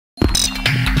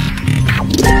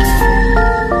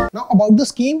about the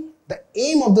scheme, the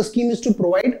aim of the scheme is to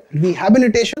provide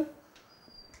rehabilitation.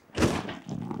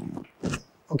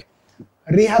 Okay,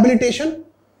 rehabilitation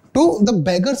to the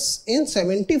beggars in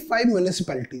 75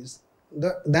 municipalities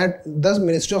that the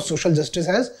Ministry of Social Justice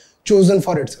has chosen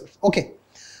for itself. Okay,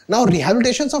 now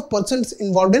rehabilitations of persons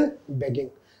involved in begging.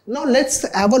 Now let's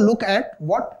have a look at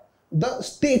what the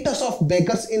status of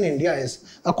beggars in India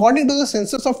is. According to the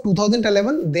census of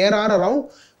 2011, there are around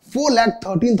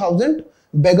 4,13,000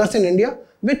 beggars in India,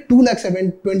 with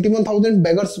 2,21,000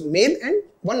 beggars male and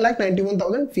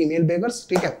 1,91,000 female beggars.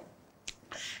 Okay.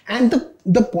 And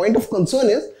the point of concern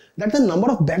is that the number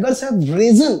of beggars have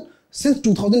risen since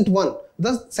 2001.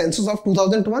 The census of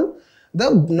 2001,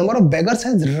 the number of beggars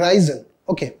has risen.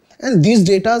 Okay, and these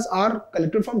data are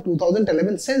collected from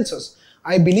 2011 census.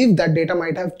 I believe that data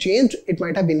might have changed. It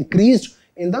might have increased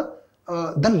in the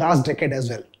last decade as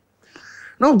well.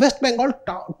 Now West Bengal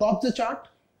tops the chart.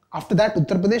 After that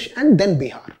Uttar Pradesh and then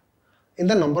Bihar in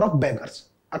the number of beggars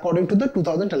according to the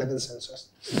 2011 census.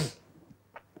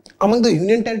 Among the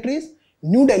union territories,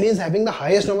 New Delhi is having the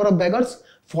highest number of beggars,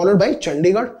 followed by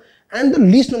Chandigarh, and the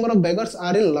least number of beggars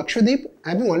are in Lakshadweep,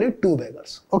 having only 2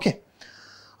 beggars. Okay.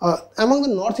 Among the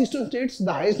northeastern states,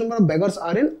 the highest number of beggars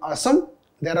are in Assam.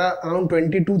 There are around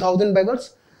 22,000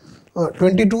 beggars,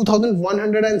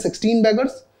 22,116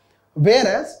 beggars,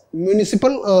 whereas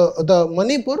the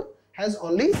Manipur has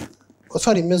only,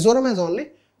 Mizoram has only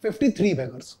 53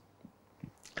 beggars.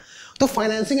 The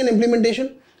financing and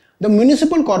implementation, the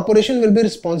municipal corporation will be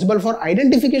responsible for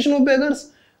identification of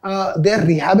beggars, their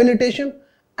rehabilitation,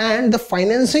 and the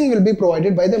financing will be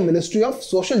provided by the Ministry of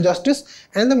Social Justice,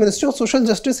 and the Ministry of Social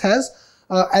Justice has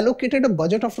allocated a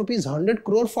budget of rupees 100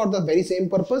 crore for the very same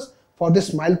purpose for this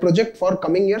SMILE project for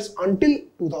coming years until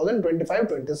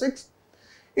 2025-26.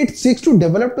 It seeks to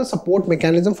develop a support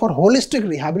mechanism for holistic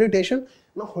rehabilitation.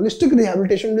 Now, holistic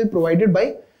rehabilitation will be provided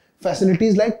by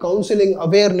facilities like counseling,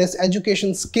 awareness,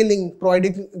 education, skilling,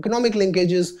 providing economic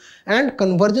linkages, and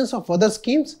convergence of other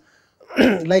schemes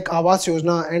like Awas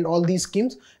Yojana and all these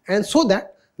schemes, and so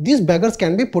that these beggars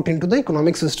can be put into the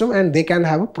economic system and they can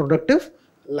have a productive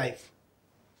life.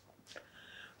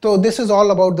 So this is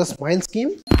all about the SMILE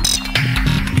scheme.